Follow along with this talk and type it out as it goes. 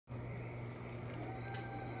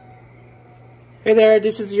Hey there,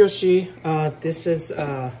 this is Yoshi. This is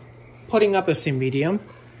putting up a Cymbidium.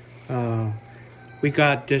 We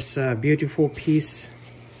got this beautiful piece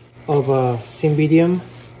of Cymbidium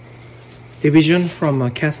division from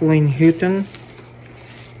Kathleen Houghton,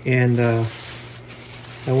 and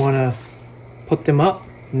I want to put them up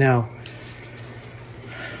now.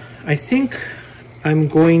 I think I'm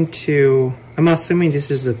assuming this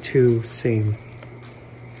is the two same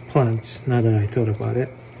plants, now that I thought about it.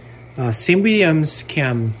 Cymbidiums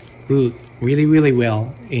can root really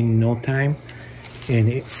well in no time,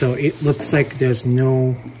 and so it looks like there's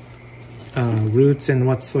no roots and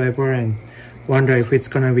whatsoever, and wonder if it's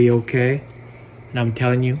gonna be okay. And I'm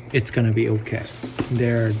telling you, it's gonna be okay.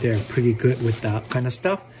 They're pretty good with that kind of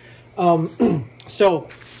stuff. So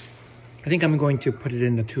I think I'm going to put it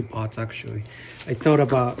in the two pots. Actually, I thought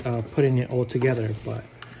about putting it all together, but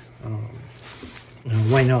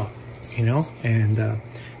why not, you know? And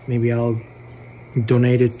maybe I'll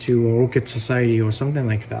donate it to Orchid Society or something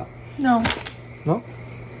like that. No. No?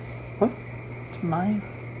 What? It's mine.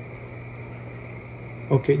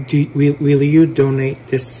 Okay, will you donate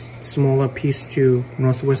this smaller piece to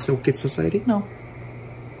Northwest Orchid Society? No.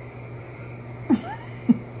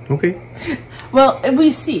 Okay. Well, we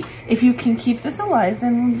see. If you can keep this alive,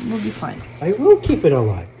 then we'll be fine. I will keep it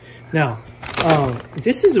alive. Now,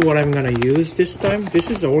 this is what I'm gonna use this time. This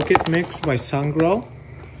is Orchid Mix by Sungrow.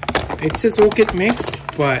 It says Orchid Mix,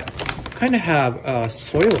 but kind of have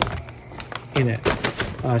soil in it.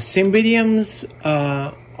 Cymbidiums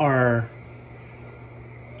are,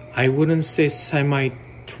 I wouldn't say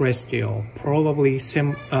semi-terrestrial, probably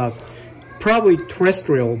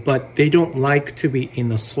terrestrial, but they don't like to be in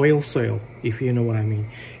the soil, if you know what I mean.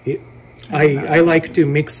 I like to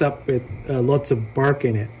mix up with lots of bark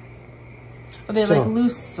in it. Are they like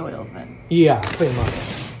loose soil then? Yeah, pretty much.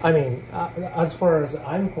 I mean, as far as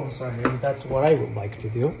I'm concerned, that's what I would like to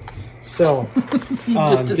do. So, you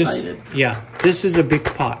just decided. This is a big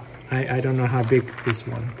pot. I don't know how big this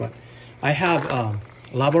one, but I have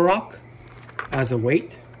lava rock as a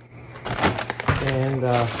weight, and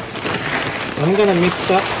I'm gonna mix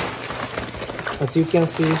up. As you can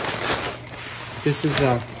see, this is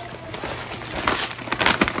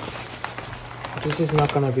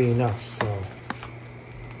not gonna be enough. So,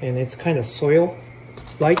 and it's kind of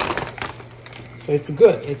soil-like, so it's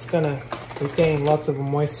good. It's gonna retain lots of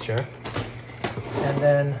moisture. And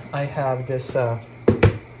then I have this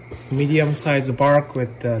medium-sized bark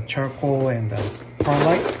with charcoal and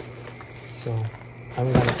perlite. So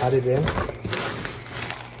I'm gonna add it in.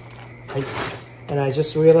 And I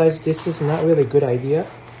just realized this is not really a good idea.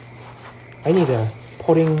 I need a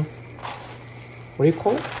potting, what do you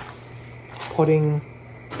call it? Potting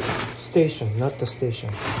station, not the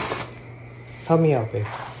station. Help me out, babe.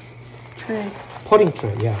 Tray. Potting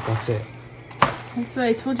tray, yeah, that's it. That's what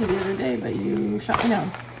I told you the other day, but you shut me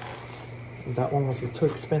down. That one was too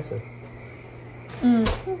expensive.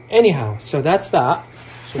 Anyhow, so that's that.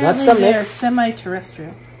 So that's the mix. They're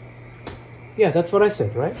semi-terrestrial. Yeah, that's what I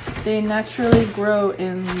said, right? They naturally grow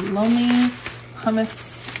in loamy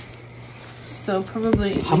humus. So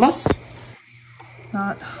probably... Hummus?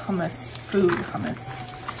 Not hummus. Food hummus.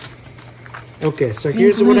 Okay, so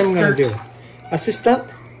here's what I'm going to do.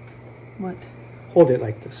 Assistant? What? Hold it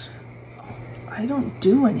like this. I don't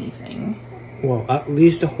do anything. Well, at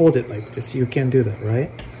least hold it like this. You can do that,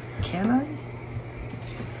 right? Can I?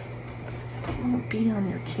 I want to be on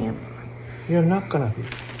your camera. You're not going to be.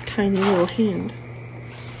 Tiny little hand.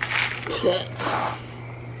 Okay,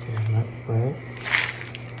 right?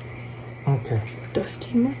 Okay.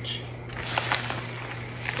 Dusty much?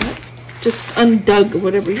 What? Just undug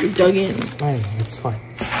whatever you dug in. I know, it's fine.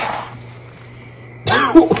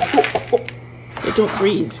 I don't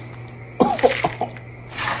breathe.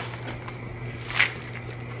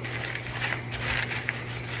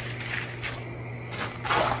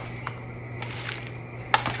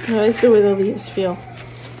 I like the way the leaves feel.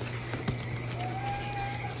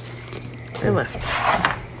 Or left.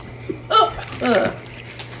 Oh!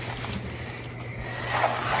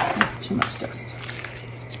 That's too much dust.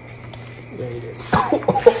 There it is.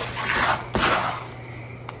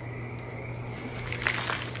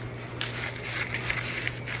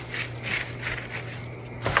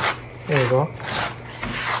 There you go.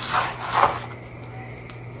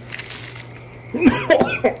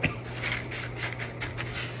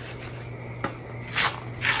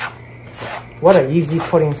 What an easy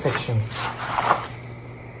potting section.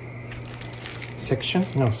 Section?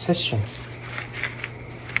 No, session.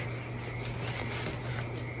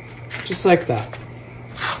 Just like that.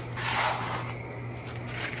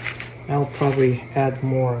 I'll probably add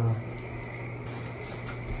more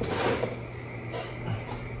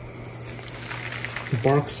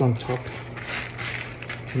barks on top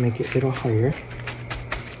to make it a little higher,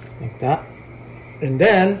 like that. And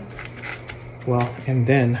then, well, and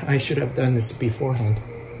then I should have done this beforehand.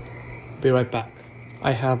 Be right back.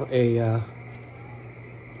 I have a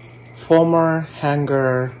former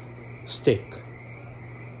hanger stick.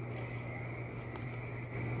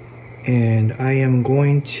 And I am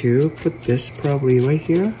going to put this probably right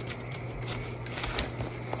here.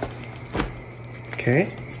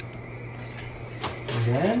 Okay. And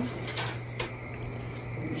then,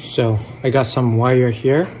 so I got some wire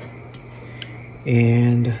here.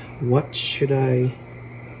 And what should I,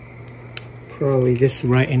 probably this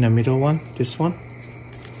right in the middle one, this one.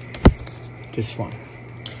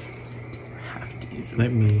 Have to use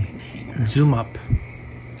Let me zoom up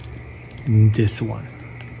this one.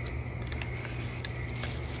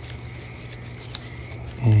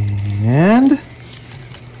 And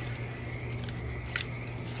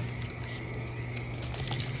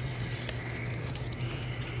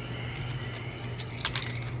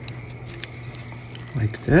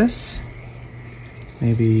like this.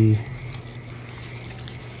 Maybe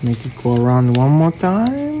make it go around one more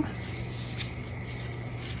time.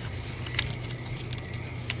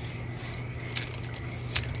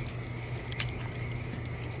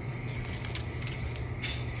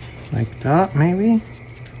 Like that, maybe.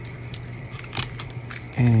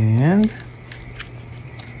 And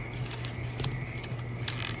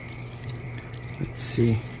let's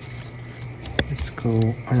see. Let's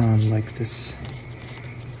go around like this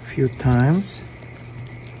a few times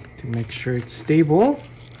to make sure it's stable.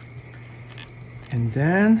 And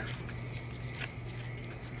then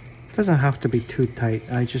it doesn't have to be too tight.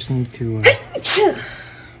 I just need to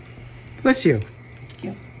bless you. Thank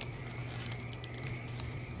you.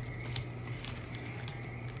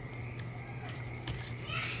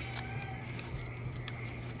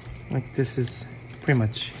 Like this is pretty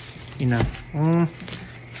much enough.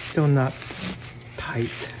 Still not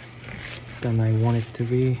tight than I want it to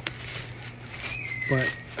be, but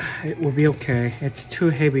it will be okay. It's too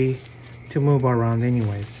heavy to move around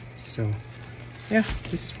anyways, so yeah,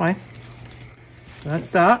 this is fine. That's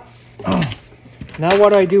that. Now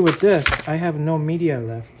what do I do with this? I have no media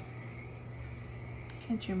left.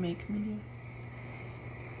 Can't you make media?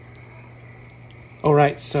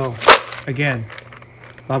 Alright, so again,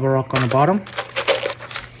 lava rock on the bottom,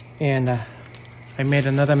 and I made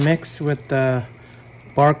another mix with the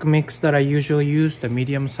bark mix that I usually use, the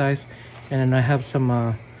medium size, and then I have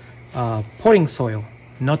some potting soil,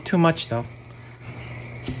 not too much though.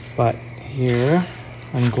 But here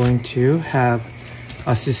I'm going to have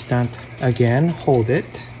assistant again hold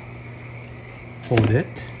it.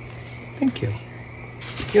 Thank you,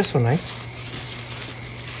 you're so nice.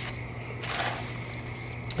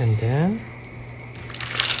 And then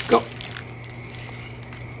go.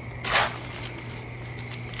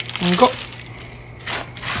 And go.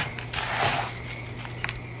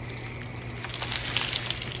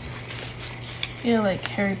 You're like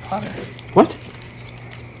Harry Potter. What?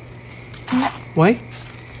 Why?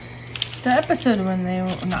 The episode when they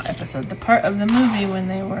were, not episode, the part of the movie when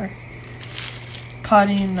they were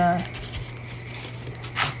potting the,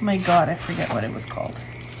 my god, I forget what it was called.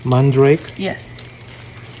 Mandrake? Yes.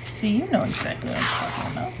 See, you know exactly what I'm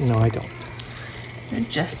talking about. No, I don't. You're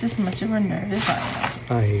just as much of a nerd as I am.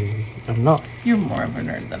 I am not. You're more of a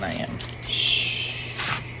nerd than I am. Shh.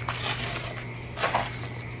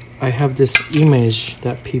 I have this image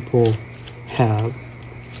that people have.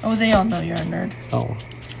 Oh, they all know you're a nerd. Oh.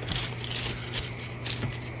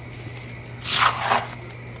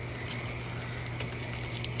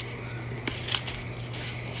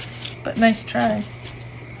 But nice try.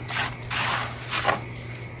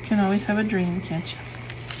 You can always have a dream, can't you?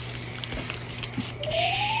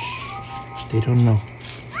 They don't know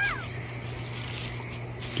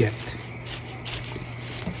yet.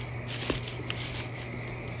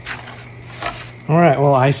 Alright,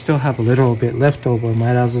 well, I still have a little bit left over.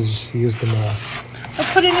 Might as well just use them all.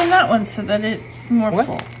 I'll put it in that one so that it's more What?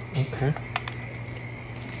 full. Okay.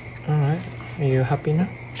 Alright. Are you happy now?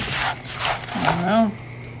 I don't know.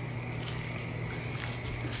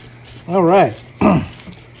 Alright.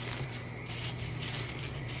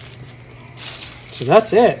 So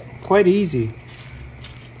that's it. Quite easy.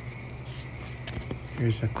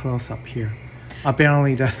 Here's a close-up here.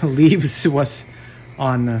 Apparently the leaves was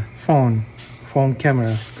on the phone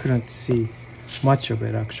camera. Couldn't see much of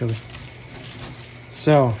it actually.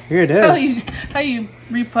 So here it is. How you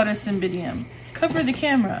repot a Cymbidium? Cover the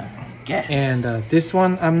camera. Guess. And this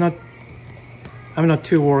one I'm not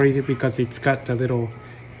too worried because it's got the little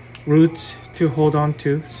roots to hold on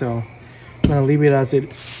to, so I'm gonna leave it as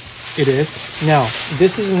it it is. Now,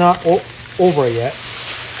 this is not over yet.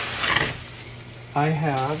 I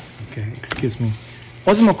have, okay, excuse me,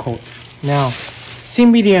 Osmocote. Now,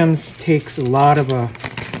 Cymbidiums takes a lot of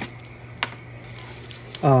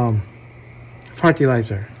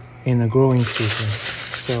fertilizer in the growing season.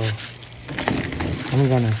 So, I'm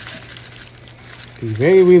gonna be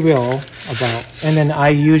very real about, and then I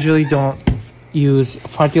usually don't use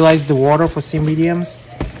fertilized water for Cymbidiums,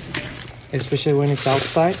 especially when it's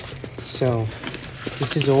outside. So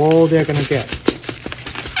this is all they're gonna get.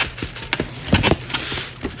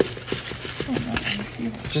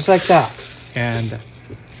 Just like that. And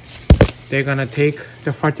they're gonna take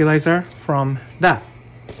the fertilizer from that.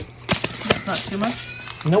 That's not too much?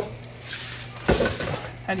 Nope.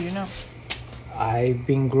 How do you know? I've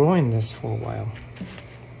been growing this for a while.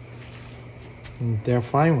 And they're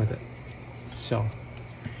fine with it. So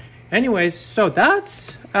anyways, so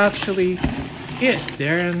that's actually it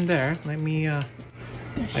there and there. Let me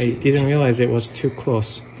I didn't realize it was too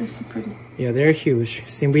close. They're so pretty. Yeah, they're huge.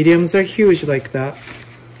 Cymbidiums are huge like that.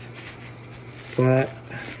 But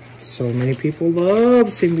so many people love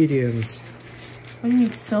Cymbidiums. What do you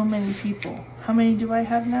mean so many people? How many do I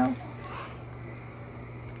have now?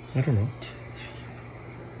 I don't know. 2, 3,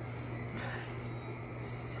 4, 5,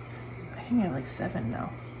 6. I think I have like 7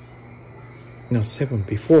 now. No, 7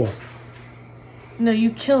 before. No,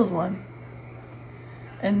 you killed one.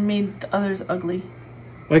 And made the others ugly.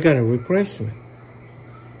 I got a replacement.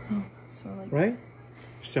 Oh, so like... Right?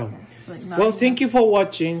 So, like not well, enough. thank you for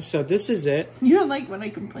watching. So this is it. You don't like when I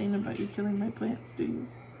complain about you killing my plants, do you?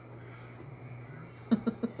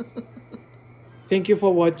 Thank you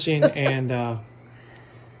for watching and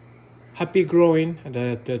happy growing.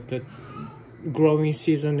 The growing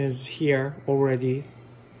season is here already.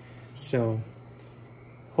 So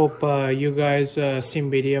hope you guys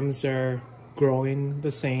Cymbidiums are growing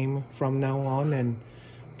the same from now on and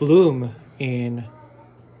bloom in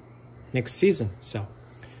next season. So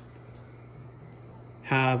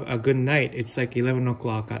have a good night. It's like 11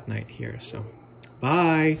 o'clock at night here. So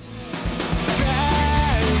bye.